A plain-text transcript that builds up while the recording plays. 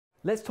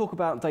Let's talk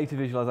about data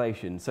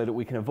visualization so that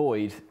we can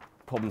avoid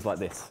problems like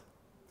this,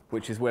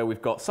 which is where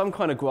we've got some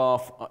kind of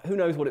graph, who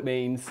knows what it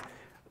means,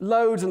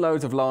 loads and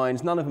loads of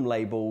lines, none of them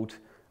labeled.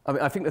 I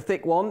mean, I think the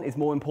thick one is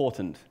more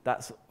important.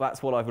 That's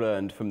what I've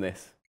learned from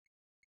this.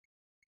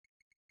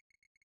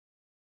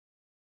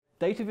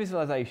 Data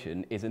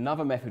visualization is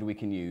another method we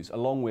can use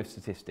along with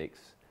statistics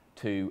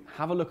to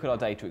have a look at our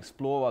data,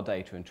 explore our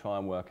data and try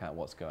and work out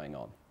what's going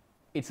on.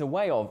 It's a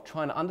way of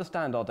trying to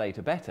understand our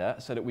data better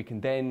so that we can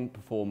then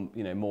perform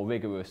more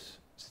rigorous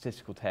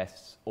statistical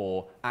tests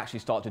or actually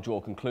start to draw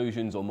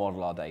conclusions or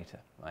model our data.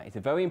 Right? It's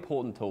a very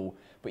important tool,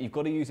 but you've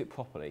got to use it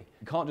properly.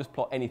 You can't just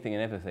plot anything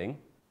and everything.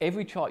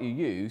 Every chart you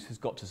use has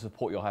got to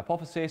support your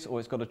hypothesis, or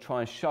it's got to try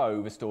and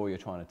show the story you're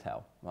trying to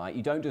tell. Right?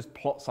 You don't just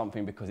plot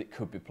something because it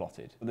could be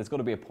plotted. There's got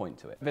to be a point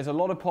to it. There's a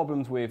lot of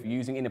problems with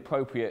using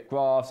inappropriate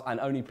graphs and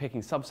only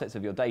picking subsets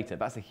of your data.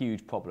 That's a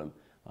huge problem.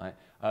 Right?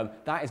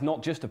 That is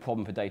not just a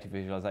problem for data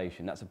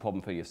visualization, that's a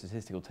problem for your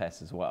statistical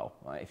tests as well.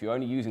 Right? If you're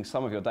only using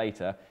some of your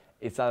data,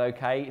 is that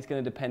okay? It's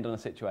going to depend on the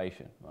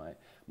situation. Right?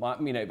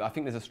 I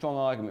think there's a strong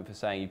argument for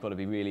saying you've got to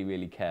be really,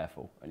 really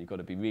careful and you've got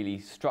to be really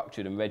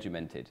structured and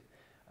regimented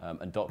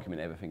and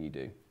document everything you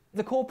do.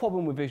 The core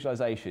problem with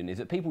visualization is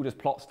that people just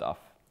plot stuff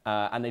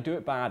and they do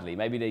it badly.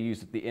 Maybe they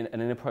use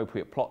an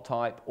inappropriate plot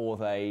type, or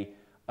they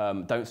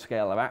don't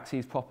scale their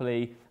axes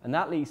properly, and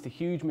that leads to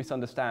huge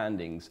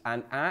misunderstandings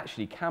and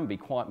actually can be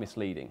quite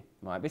misleading.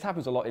 Right? This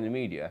happens a lot in the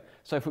media.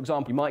 So for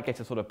example, you might get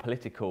a sort of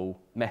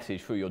political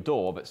message through your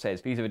door that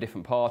says these are the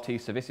different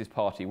parties, so this is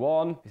party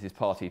 1, this is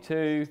party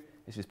 2,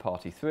 this is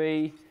party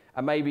 3,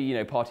 and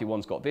maybe party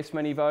 1's got this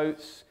many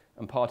votes,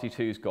 and party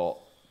 2's got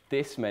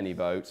this many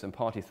votes, and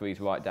party 3's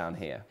right down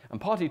here. And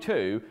party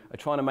 2 are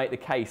trying to make the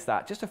case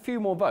that just a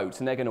few more votes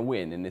and they're going to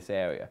win in this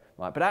area.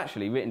 Right? But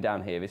actually, written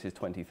down here, this is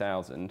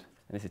 20,000, and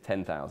this is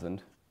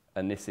 10,000,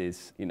 and this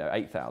is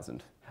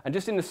 8,000. And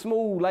just in the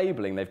small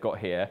labelling they've got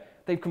here,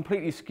 they've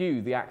completely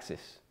skewed the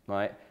axis.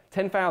 Right?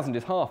 10,000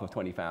 is half of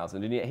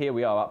 20,000, and yet here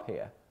we are up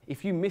here.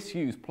 If you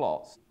misuse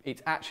plots,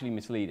 it's actually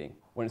misleading.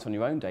 When it's on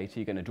your own data,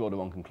 you're going to draw the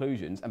wrong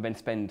conclusions and then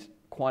spend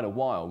quite a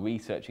while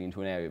researching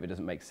into an area that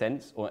doesn't make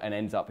sense and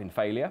ends up in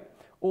failure.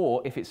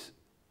 Or if it's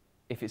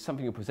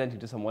something you're presenting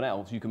to someone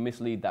else, you can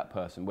mislead that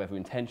person, whether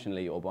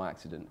intentionally or by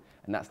accident,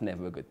 and that's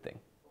never a good thing.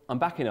 I'm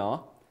back in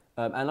R,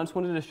 and I just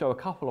wanted to show a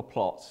couple of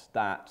plots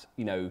that,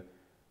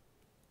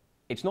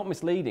 it's not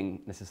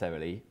misleading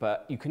necessarily,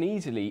 but you can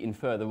easily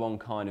infer the wrong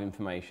kind of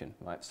information.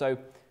 Right? So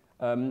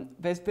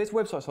there's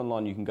websites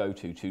online you can go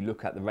to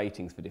look at the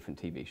ratings for different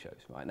TV shows.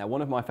 Right? Now,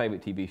 one of my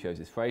favourite TV shows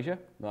is Frasier.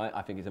 Right?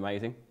 I think it's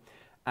amazing.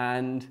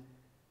 And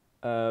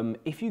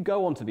if you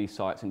go onto these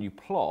sites and you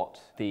plot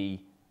the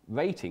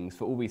ratings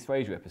for all these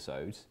Frasier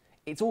episodes,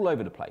 it's all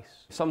over the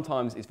place.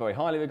 Sometimes it's very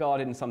highly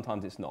regarded and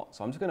sometimes it's not.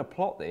 So I'm just going to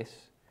plot this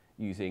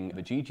using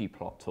the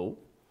ggplot tool.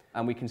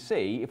 And we can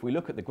see, if we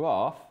look at the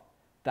graph,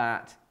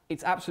 that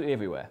it's absolutely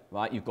everywhere.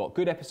 Right? You've got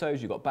good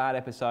episodes, you've got bad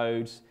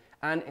episodes,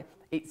 and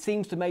it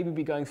seems to maybe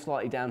be going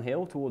slightly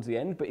downhill towards the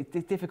end, but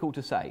it's difficult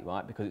to say,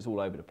 right? Because it's all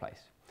over the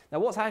place. Now,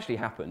 what's actually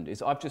happened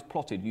is I've just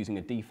plotted using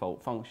a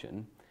default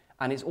function,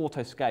 and it's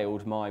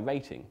auto-scaled my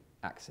rating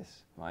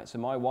axis, right? So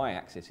my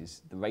y-axis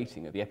is the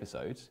rating of the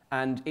episodes,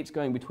 and it's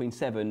going between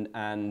 7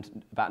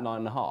 and about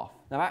 9.5.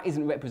 Now that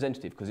isn't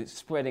representative because it's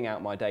spreading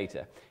out my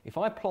data. If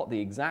I plot the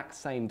exact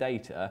same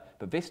data,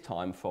 but this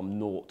time from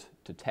 0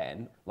 to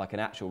 10, like an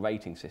actual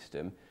rating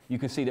system, you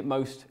can see that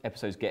most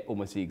episodes get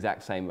almost the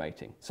exact same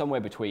rating, somewhere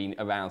between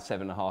around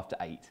 7.5 to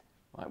 8,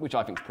 right? Which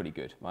I think is pretty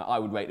good. Right? I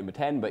would rate them a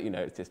 10, but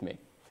it's just me.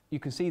 You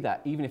can see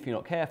that even if you're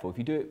not careful, if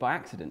you do it by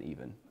accident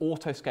even,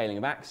 auto-scaling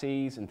of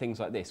axes and things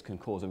like this can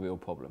cause a real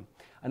problem.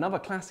 Another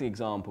classic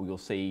example you'll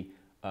see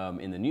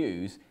in the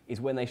news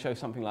is when they show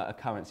something like a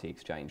currency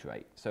exchange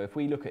rate. So if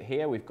we look at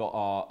here, we've got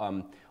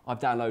our, I've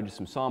downloaded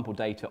some sample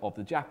data of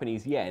the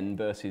Japanese yen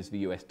versus the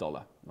US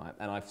dollar. Right?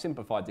 And I've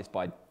simplified this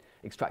by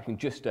extracting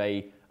just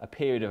a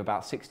period of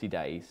about 60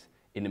 days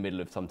in the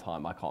middle of some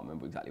time. I can't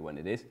remember exactly when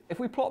it is.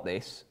 If we plot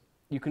this,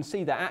 you can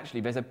see that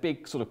actually there's a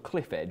big sort of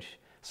cliff edge.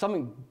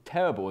 Something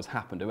terrible has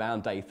happened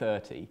around day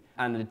 30,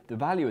 and the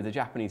value of the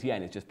Japanese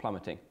yen is just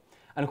plummeting.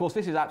 And of course,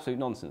 this is absolute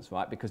nonsense,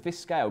 right? Because this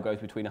scale goes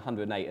between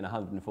 108 and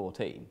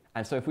 114.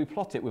 And so if we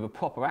plot it with a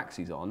proper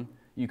axis on,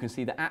 you can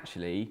see that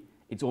actually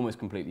it's almost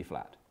completely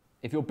flat.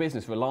 If your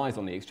business relies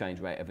on the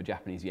exchange rate of a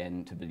Japanese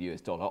yen to the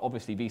US dollar,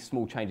 obviously these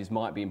small changes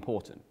might be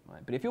important,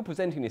 right? But if you're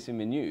presenting this in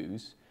the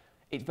news,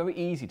 it's very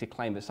easy to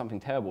claim that something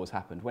terrible has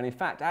happened, when in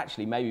fact,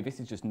 actually, maybe this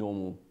is just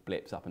normal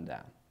blips up and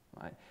down,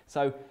 right?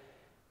 So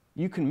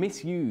you can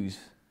misuse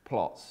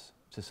plots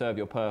to serve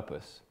your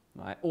purpose,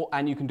 right?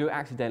 And you can do it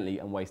accidentally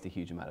and waste a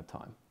huge amount of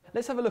time.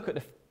 Let's have a look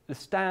at the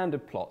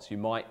standard plots you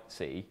might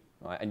see,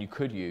 right, and you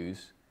could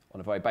use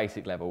on a very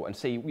basic level and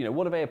see,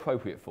 what are they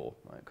appropriate for,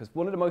 right? Because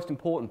one of the most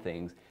important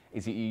things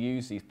is that you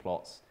use these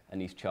plots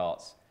and these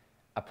charts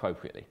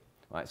appropriately,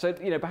 right? So,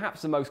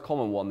 perhaps the most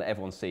common one that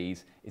everyone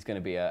sees is going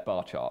to be a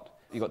bar chart.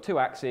 You've got two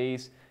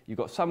axes, you've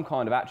got some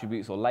kind of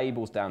attributes or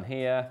labels down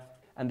here,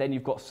 and then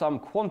you've got some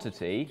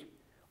quantity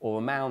or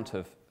amount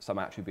of some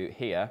attribute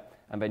here,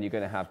 and then you're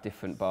going to have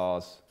different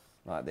bars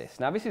like this.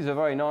 Now this is a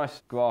very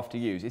nice graph to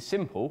use. It's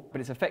simple,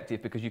 but it's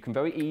effective because you can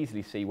very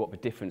easily see what the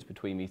difference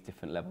between these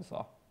different levels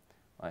are.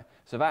 Right?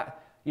 So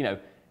that,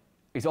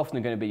 is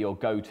often going to be your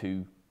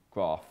go-to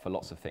graph for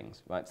lots of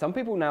things. Right? Some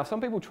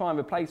people try and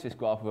replace this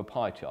graph with a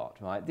pie chart.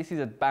 Right? This is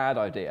a bad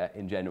idea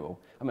in general.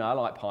 I mean, I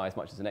like pie as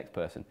much as the next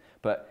person,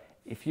 but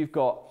if you've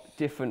got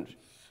different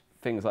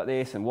things like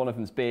this and one of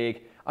them's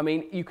big, I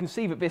mean, you can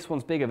see that this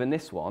one's bigger than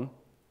this one,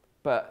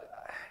 but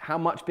how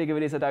much bigger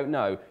it is, I don't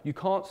know. You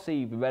can't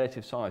see the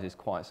relative sizes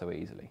quite so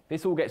easily.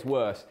 This all gets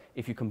worse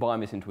if you combine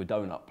this into a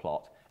donut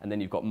plot, and then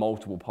you've got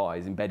multiple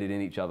pies embedded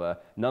in each other,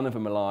 none of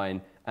them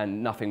align,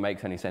 and nothing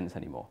makes any sense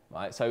anymore.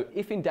 Right? So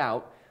if in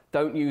doubt,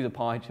 don't use a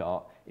pie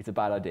chart. It's a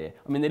bad idea.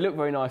 I mean, they look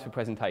very nice for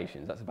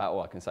presentations. That's about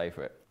all I can say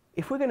for it.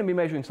 If we're going to be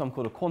measuring some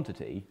kind of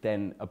quantity,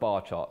 then a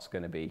bar chart's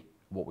going to be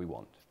what we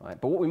want. Right?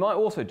 But what we might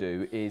also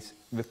do is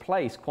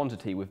replace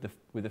quantity with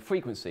the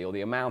frequency or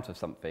the amount of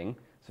something.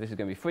 So this is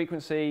going to be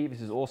frequency. This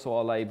is also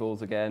our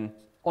labels again.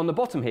 On the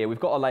bottom here, we've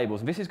got our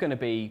labels, and this is going to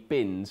be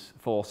bins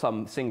for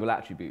some single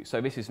attribute. So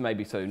this is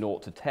maybe 0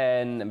 to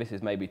 10, and this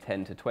is maybe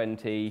 10 to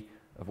 20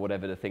 of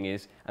whatever the thing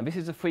is. And this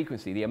is the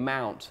frequency, the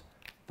amount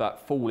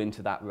that fall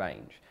into that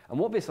range. And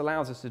what this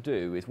allows us to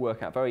do is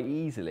work out very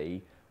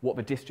easily what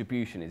the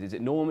distribution is. Is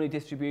it normally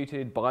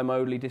distributed,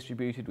 bimodally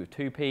distributed with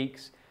 2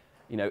 peaks?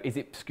 Is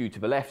it skewed to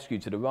the left,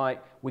 skewed to the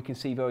right? We can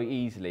see very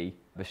easily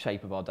the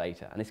shape of our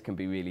data, and this can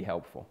be really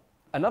helpful.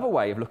 Another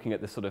way of looking at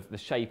the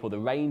shape or the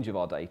range of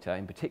our data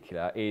in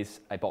particular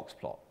is a box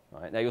plot.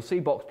 Right? Now you'll see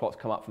box plots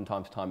come up from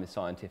time to time in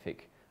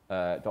scientific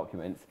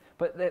documents,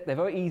 but they're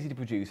very easy to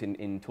produce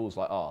in tools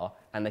like R,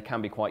 and they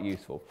can be quite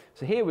useful.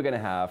 So here we're going to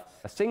have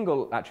a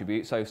single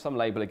attribute, so some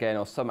label again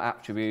or some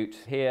attribute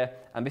here,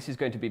 and this is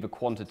going to be the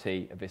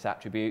quantity of this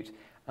attribute.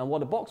 And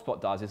what a box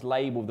plot does is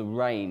label the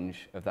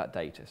range of that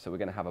data. So we're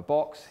going to have a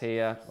box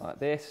here like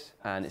this,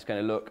 and it's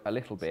going to look a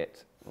little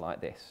bit like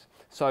this.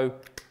 So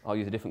I'll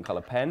use a different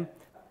colour pen.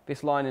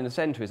 This line in the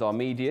centre is our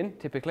median,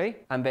 typically,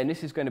 and then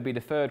this is going to be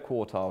the third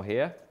quartile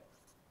here,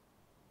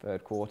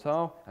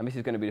 and this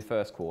is going to be the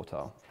first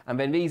quartile. And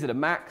then these are the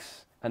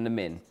max and the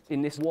min.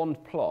 In this one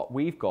plot,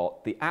 we've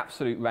got the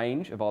absolute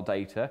range of our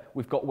data,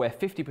 we've got where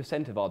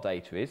 50% of our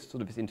data is,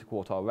 sort of this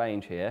interquartile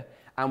range here,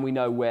 and we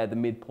know where the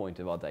midpoint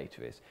of our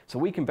data is. So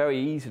we can very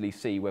easily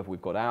see whether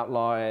we've got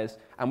outliers,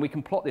 and we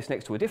can plot this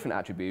next to a different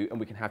attribute, and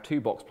we can have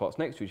 2 box plots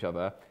next to each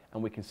other,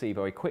 and we can see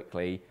very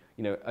quickly,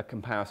 a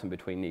comparison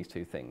between these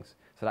 2 things.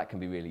 So that can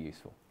be really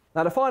useful.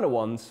 Now the final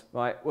ones,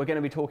 right, we're going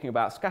to be talking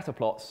about scatter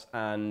plots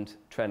and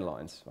trend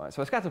lines. Right?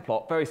 So a scatter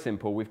plot, very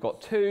simple. We've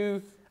got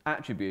 2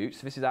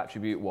 attributes. This is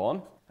attribute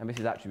 1, and this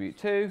is attribute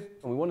 2,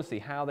 and we want to see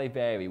how they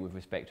vary with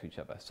respect to each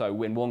other. So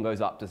when one goes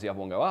up, does the other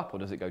one go up, or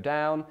does it go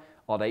down?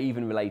 Are they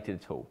even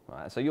related at all?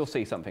 Right? So you'll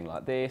see something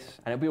like this,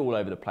 and it'll be all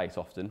over the place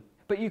often.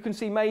 But you can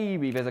see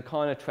maybe there's a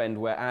kind of trend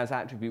where as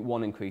attribute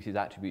 1 increases,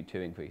 attribute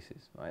 2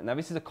 increases. Right? Now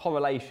this is a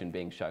correlation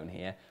being shown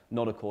here,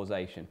 not a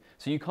causation.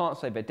 So you can't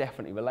say they're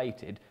definitely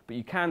related, but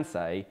you can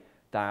say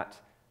that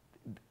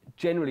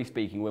generally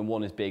speaking, when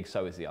one is big,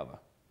 so is the other.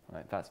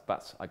 Right?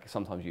 That's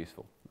sometimes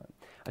useful. Right?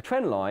 A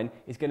trend line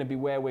is going to be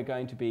where we're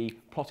going to be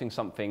plotting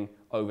something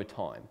over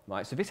time.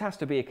 Right? So this has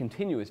to be a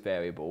continuous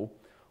variable,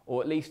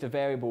 or at least a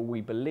variable we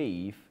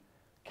believe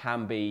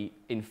can be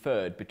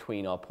inferred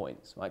between our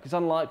points, right? Because it's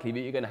unlikely that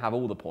you're going to have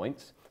all the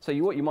points. So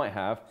what you might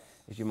have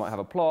is you might have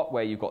a plot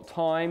where you've got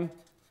time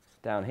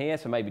down here,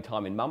 so maybe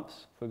time in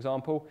months, for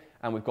example,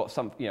 and we've got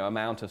some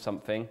amount of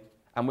something,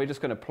 and we're just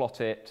going to plot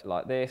it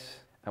like this,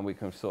 and we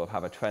can sort of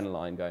have a trend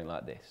line going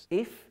like this.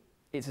 If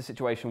it's a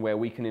situation where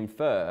we can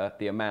infer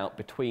the amount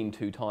between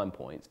 2 time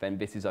points, then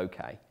this is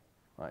okay,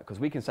 right? Because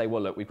we can say,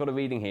 well, look, we've got a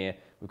reading here,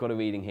 we've got a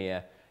reading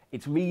here.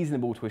 It's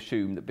reasonable to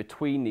assume that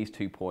between these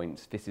 2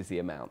 points, this is the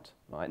amount,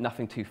 right?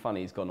 Nothing too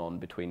funny has gone on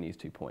between these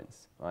 2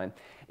 points, right?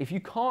 If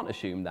you can't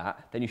assume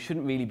that, then you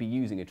shouldn't really be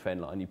using a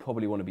trend line. You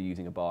probably want to be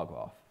using a bar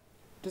graph.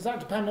 Does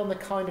that depend on the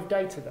kind of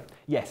data then?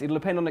 Yes, it'll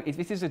depend on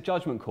this is a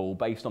judgment call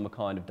based on the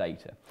kind of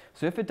data.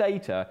 So if the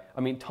data,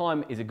 I mean,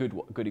 time is a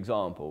good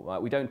example,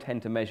 right? We don't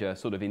tend to measure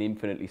sort of in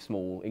infinitely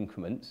small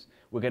increments.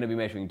 We're going to be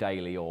measuring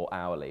daily or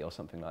hourly or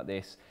something like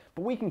this.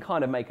 But we can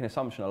kind of make an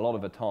assumption a lot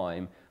of the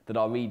time that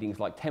our readings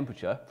like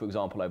temperature, for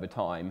example, over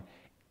time,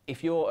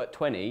 if you're at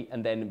 20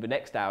 and then the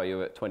next hour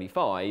you're at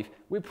 25,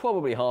 we're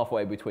probably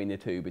halfway between those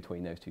 2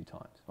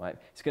 times, right?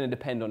 It's going to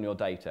depend on your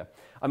data.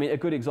 I mean, a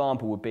good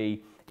example would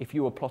be if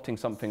you were plotting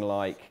something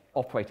like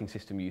operating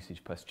system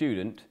usage per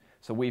student.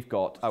 So we've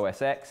got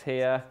OS X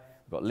here,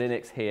 we've got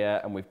Linux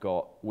here, and we've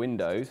got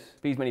Windows.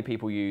 These many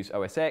people use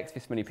OS X,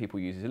 this many people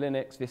use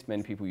Linux, this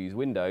many people use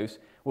Windows.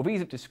 Well,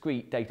 these are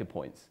discrete data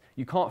points.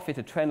 You can't fit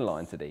a trend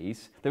line to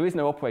these. There is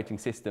no operating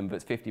system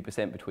that's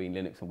 50% between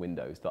Linux and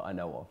Windows that I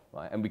know of,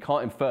 right? And we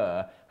can't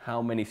infer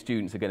how many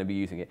students are going to be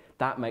using it.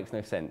 That makes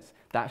no sense.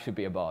 That should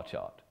be a bar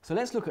chart. So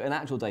let's look at an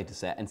actual data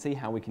set and see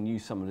how we can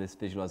use some of this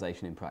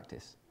visualization in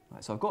practice.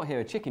 Right, so I've got here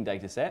a chicken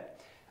data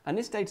set, And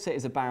this data set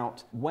is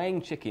about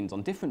weighing chickens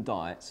on different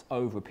diets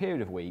over a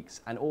period of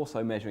weeks and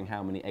also measuring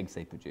how many eggs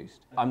they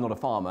produced. I'm not a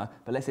farmer,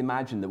 but let's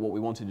imagine that what we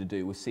wanted to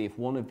do was see if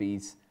one of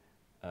these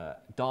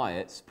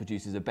diets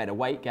produces a better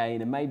weight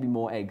gain and maybe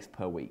more eggs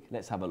per week.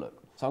 Let's have a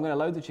look. So I'm going to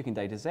load the chicken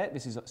data set.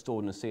 This is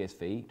stored in a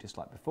CSV, just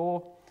like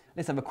before.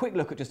 Let's have a quick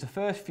look at just the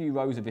first few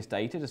rows of this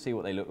data to see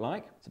what they look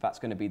like. So that's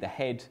going to be the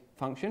head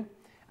function.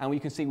 And we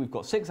can see we've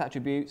got 6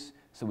 attributes.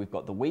 So we've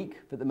got the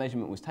week that the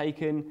measurement was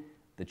taken,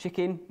 the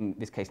chicken, in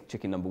this case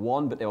chicken number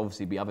 1, but there'll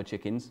obviously be other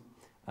chickens,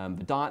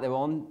 the diet they're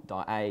on,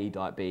 diet A,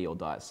 diet B or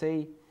diet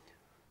C,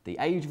 the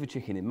age of a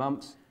chicken in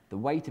months, the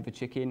weight of a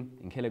chicken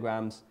in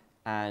kilograms,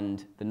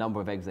 and the number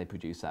of eggs they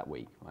produce that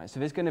week. Right? So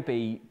there's going to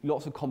be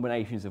lots of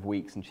combinations of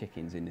weeks and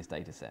chickens in this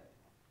data set.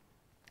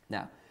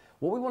 Now,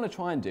 what we want to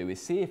try and do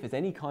is see if there's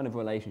any kind of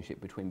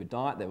relationship between the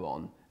diet they're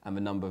on and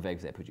the number of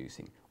eggs they're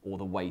producing, or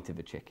the weight of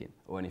a chicken,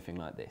 or anything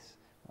like this.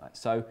 Right?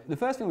 So the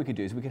first thing we could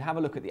do is we could have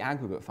a look at the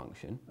aggregate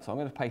function. So I'm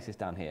going to paste this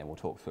down here and we'll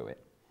talk through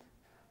it.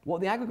 What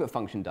the aggregate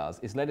function does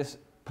is let us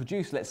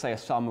produce, let's say, a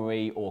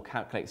summary or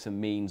calculate some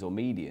means or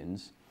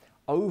medians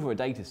over a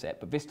data set,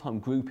 but this time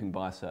grouping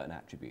by a certain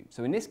attribute.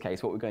 So in this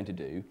case, what we're going to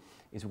do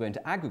is we're going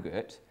to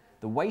aggregate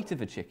the weight of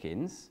the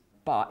chickens,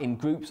 but in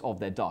groups of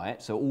their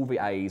diet, so all the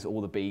A's,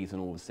 all the B's,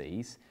 and all the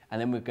C's,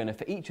 and then we're going to,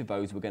 for each of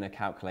those, we're going to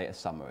calculate a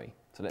summary.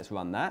 So let's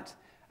run that,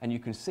 and you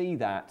can see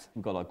that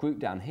we've got our group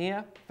down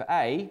here. For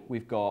A,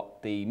 we've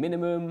got the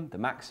minimum, the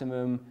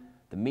maximum,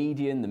 the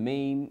median, the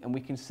mean, and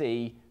we can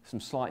see some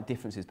slight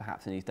differences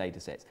perhaps in these data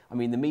sets. I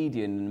mean, the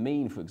median and the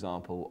mean, for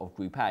example, of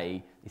group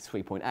A is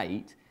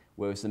 3.8,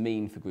 whereas the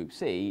mean for group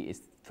C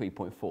is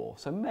 3.4.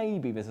 So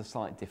maybe there's a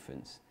slight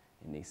difference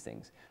in these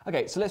things.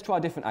 Okay, so let's try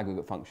a different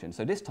aggregate function.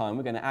 So this time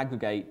we're going to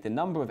aggregate the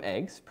number of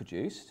eggs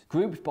produced,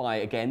 grouped by,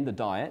 again, the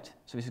diet.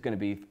 So this is going to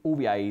be all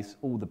the A's,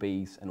 all the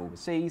B's, and all the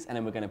C's, and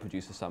then we're going to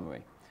produce a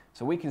summary.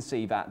 So we can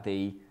see that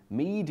the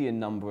median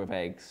number of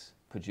eggs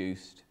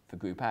produced for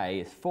group A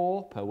is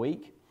 4 per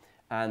week,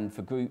 and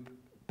for group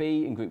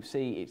B and group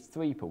C it's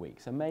 3 per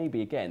week. So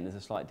maybe, again, there's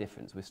a slight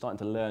difference. We're starting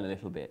to learn a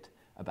little bit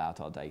about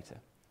our data.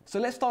 So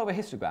let's start with a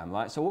histogram,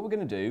 right? So what we're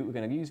going to do, we're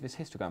going to use this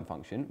histogram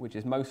function, which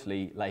is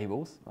mostly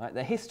labels, right?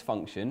 The hist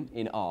function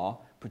in R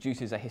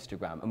produces a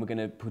histogram, and we're going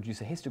to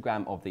produce a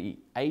histogram of the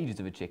ages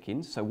of the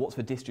chickens. So what's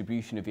the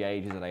distribution of the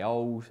ages? Are they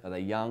old? Are they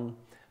young?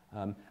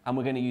 And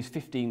we're going to use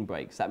 15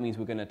 breaks. That means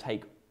we're going to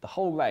take the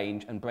whole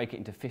range and break it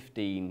into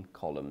 15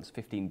 columns,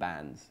 15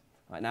 bands.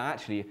 Right? Now,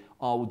 actually,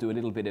 R will do a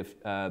little bit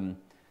of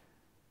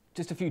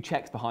just a few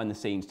checks behind the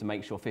scenes to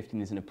make sure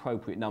 15 is an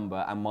appropriate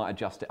number and might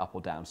adjust it up or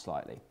down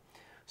slightly.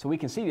 So we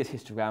can see this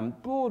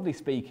histogram. Broadly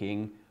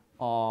speaking,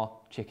 our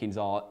chickens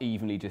are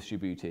evenly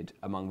distributed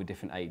among the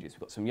different ages.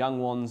 We've got some young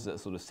ones that are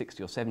sort of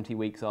 60 or 70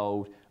 weeks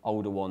old,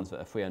 older ones that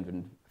are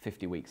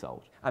 350 weeks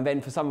old. And then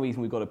for some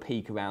reason we've got a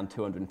peak around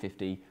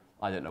 250.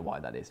 I don't know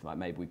why that is, right?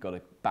 Maybe we've got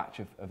a batch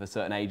of a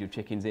certain age of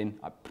chickens in.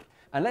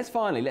 And let's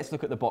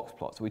look at the box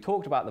plot. So we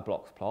talked about the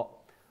box plot.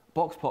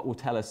 Box plot will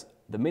tell us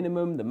the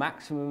minimum, the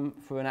maximum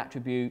for an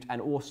attribute,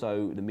 and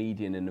also the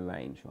median and the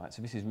range, right?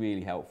 So this is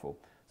really helpful.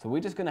 So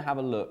we're just going to have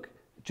a look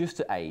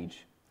just at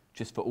age,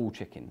 just for all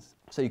chickens.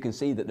 So you can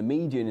see that the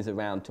median is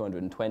around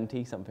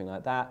 220, something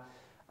like that.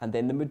 And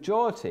then the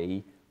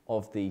majority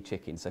of the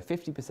chickens, so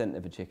 50%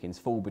 of the chickens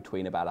fall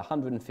between about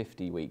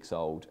 150 weeks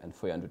old and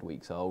 300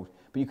 weeks old.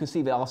 But you can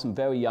see there are some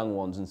very young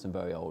ones and some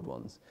very old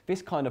ones.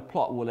 This kind of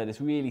plot will let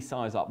us really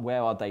size up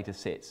where our data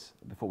sits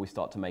before we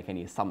start to make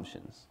any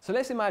assumptions. So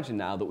let's imagine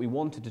now that we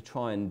wanted to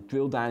try and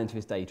drill down into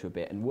this data a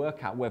bit and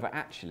work out whether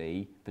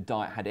actually the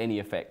diet had any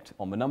effect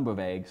on the number of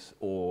eggs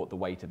or the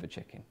weight of the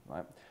chicken,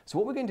 right? So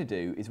what we're going to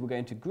do is we're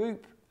going to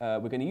group,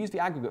 we're going to use the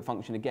aggregate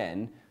function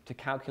again to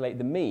calculate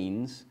the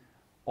means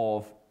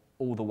of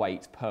all the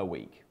weight per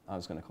week. I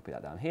was going to copy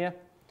that down here.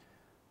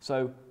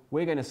 So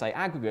we're going to say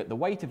aggregate the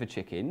weight of the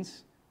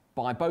chickens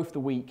by both the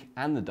week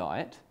and the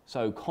diet.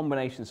 So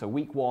combination, so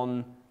week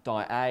 1,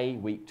 diet A,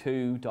 week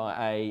 2, diet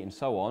A, and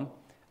so on.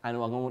 And I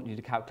want you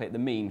to calculate the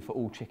mean for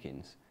all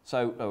chickens.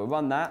 So we'll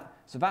run that.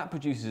 So that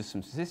produces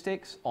some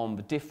statistics on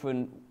the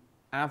different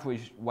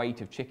average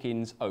weight of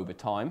chickens over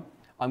time.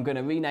 I'm going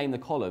to rename the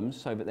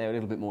columns so that they're a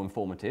little bit more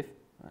informative.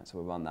 Right, so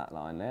we'll run that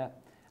line there.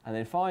 And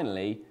then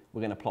finally,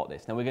 we're going to plot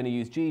this. Now we're going to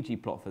use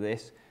ggplot for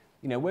this.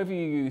 You know, whether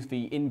you use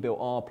the inbuilt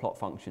R plot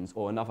functions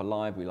or another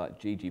library like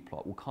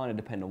ggplot will kind of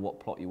depend on what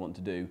plot you want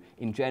to do.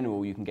 In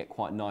general, you can get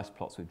quite nice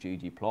plots with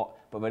ggplot,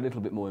 but they're a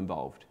little bit more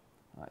involved.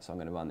 All right, so I'm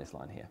going to run this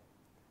line here.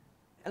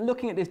 And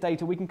looking at this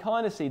data, we can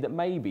kind of see that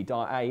maybe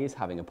diet A is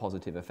having a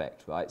positive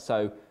effect, right?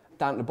 So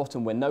down at the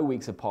bottom, when no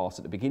weeks have passed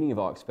at the beginning of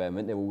our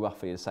experiment, they were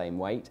roughly the same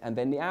weight, and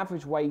then the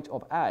average weight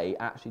of A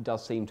actually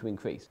does seem to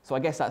increase. So I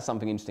guess that's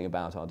something interesting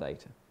about our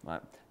data, right?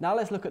 Now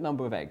let's look at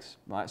number of eggs,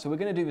 right? So we're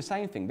going to do the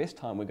same thing. This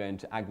time we're going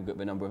to aggregate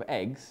the number of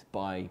eggs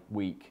by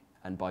week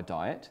and by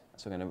diet.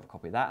 So we're going to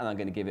copy that, and I'm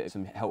going to give it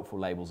some helpful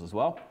labels as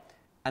well.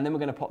 And then we're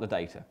going to plot the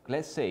data.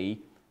 Let's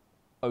see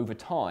over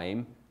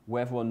time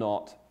whether or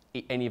not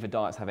any of the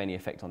diets have any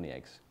effect on the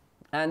eggs.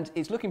 And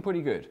it's looking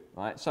pretty good,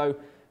 right? So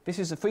this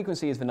is the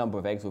frequency is the number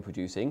of eggs we're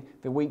producing,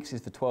 the weeks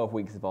is the 12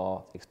 weeks of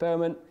our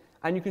experiment,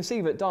 and you can see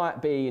that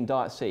diet B and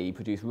diet C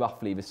produce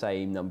roughly the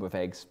same number of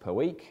eggs per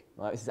week.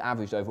 Right? This is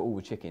averaged over all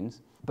the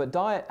chickens. But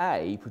diet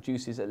A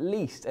produces at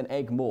least an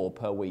egg more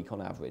per week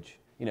on average.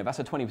 You know, that's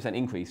a 20%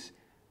 increase,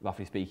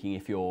 roughly speaking.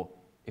 If you're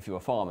a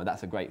farmer,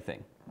 that's a great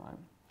thing. Right?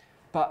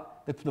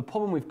 But the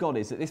problem we've got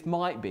is that this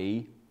might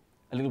be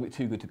a little bit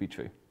too good to be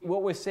true.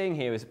 What we're seeing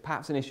here is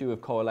perhaps an issue of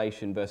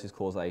correlation versus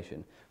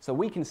causation. So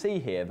we can see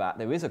here that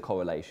there is a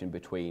correlation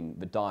between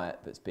the diet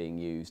that's being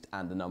used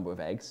and the number of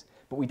eggs,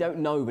 but we don't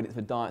know that it's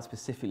the diet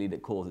specifically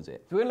that causes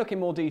it. So we're going to look in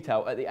more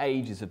detail at the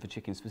ages of the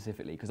chickens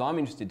specifically, because I'm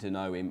interested to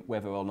know in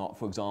whether or not,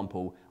 for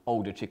example,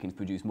 older chickens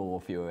produce more or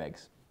fewer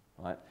eggs,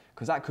 right?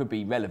 Because that could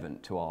be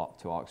relevant to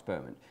our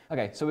experiment.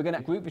 Okay, so we're going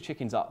to group the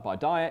chickens up by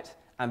diet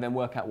and then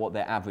work out what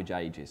their average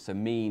age is, so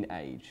mean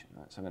age.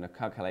 Right, so I'm going to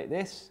calculate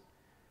this.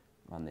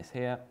 Run this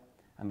here,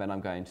 and then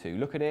I'm going to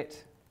look at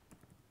it.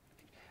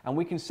 And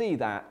we can see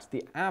that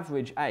the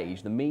average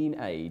age, the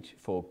mean age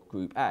for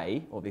group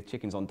A, or the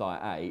chickens on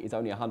diet A, is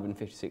only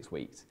 156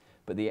 weeks.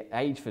 But the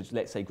age for,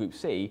 let's say, group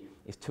C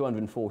is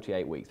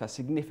 248 weeks. That's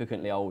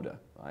significantly older,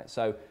 right?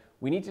 So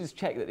we need to just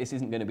check that this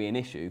isn't going to be an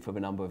issue for the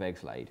number of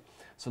eggs laid.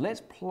 So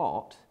let's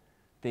plot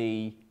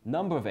the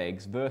number of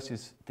eggs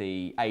versus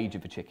the age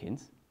of the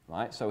chickens,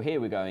 right? So here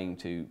we're going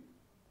to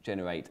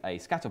generate a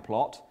scatter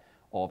plot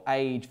of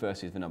age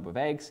versus the number of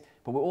eggs,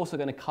 but we're also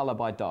going to colour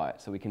by diet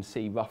so we can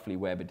see roughly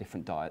where the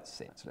different diets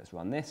sit. So let's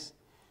run this.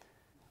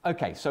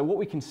 Okay, so what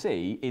we can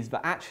see is that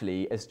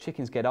actually as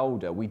chickens get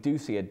older, we do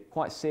see a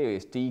quite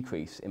serious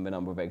decrease in the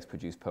number of eggs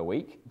produced per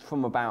week,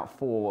 from about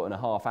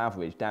 4.5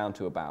 average down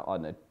to about, I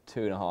don't know,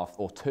 2.5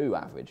 or 2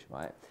 average,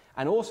 right?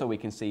 And also we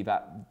can see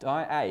that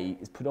diet A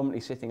is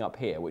predominantly sitting up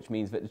here, which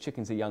means that the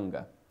chickens are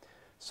younger.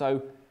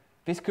 So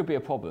this could be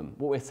a problem.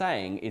 What we're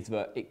saying is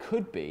that it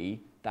could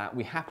be that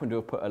we happen to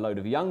have put a load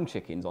of young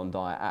chickens on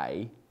diet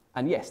A,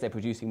 and yes, they're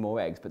producing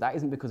more eggs, but that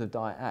isn't because of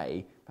diet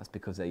A, that's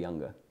because they're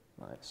younger.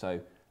 Right? So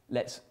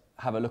let's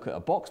have a look at a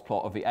box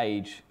plot of the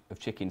age of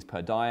chickens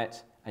per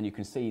diet, and you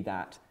can see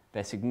that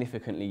they're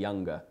significantly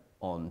younger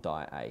on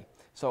diet A.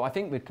 So I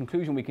think the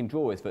conclusion we can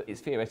draw is that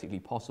it's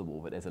theoretically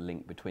possible that there's a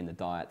link between the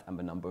diet and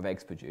the number of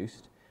eggs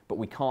produced, but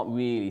we can't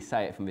really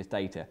say it from this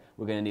data.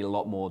 We're going to need a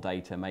lot more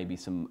data, maybe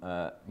some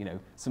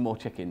more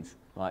chickens,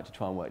 right, to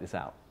try and work this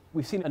out.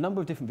 We've seen a number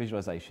of different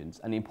visualizations,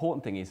 and the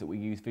important thing is that we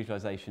use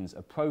visualizations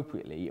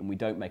appropriately and we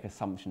don't make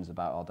assumptions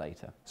about our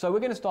data. So we're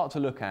going to start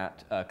to look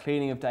at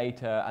cleaning of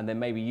data and then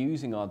maybe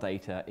using our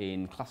data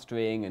in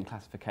clustering and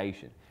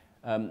classification.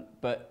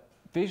 But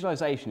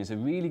visualization is a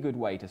really good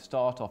way to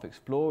start off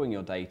exploring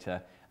your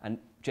data and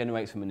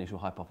generate some initial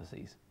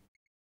hypotheses.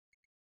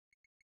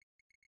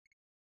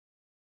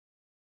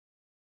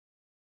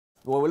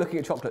 Well, we're looking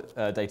at chocolate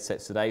data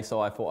sets today, so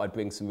I thought I'd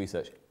bring some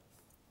research.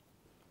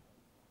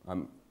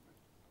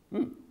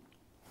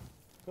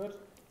 Good?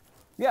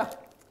 Yeah,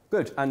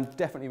 good, and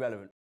definitely relevant.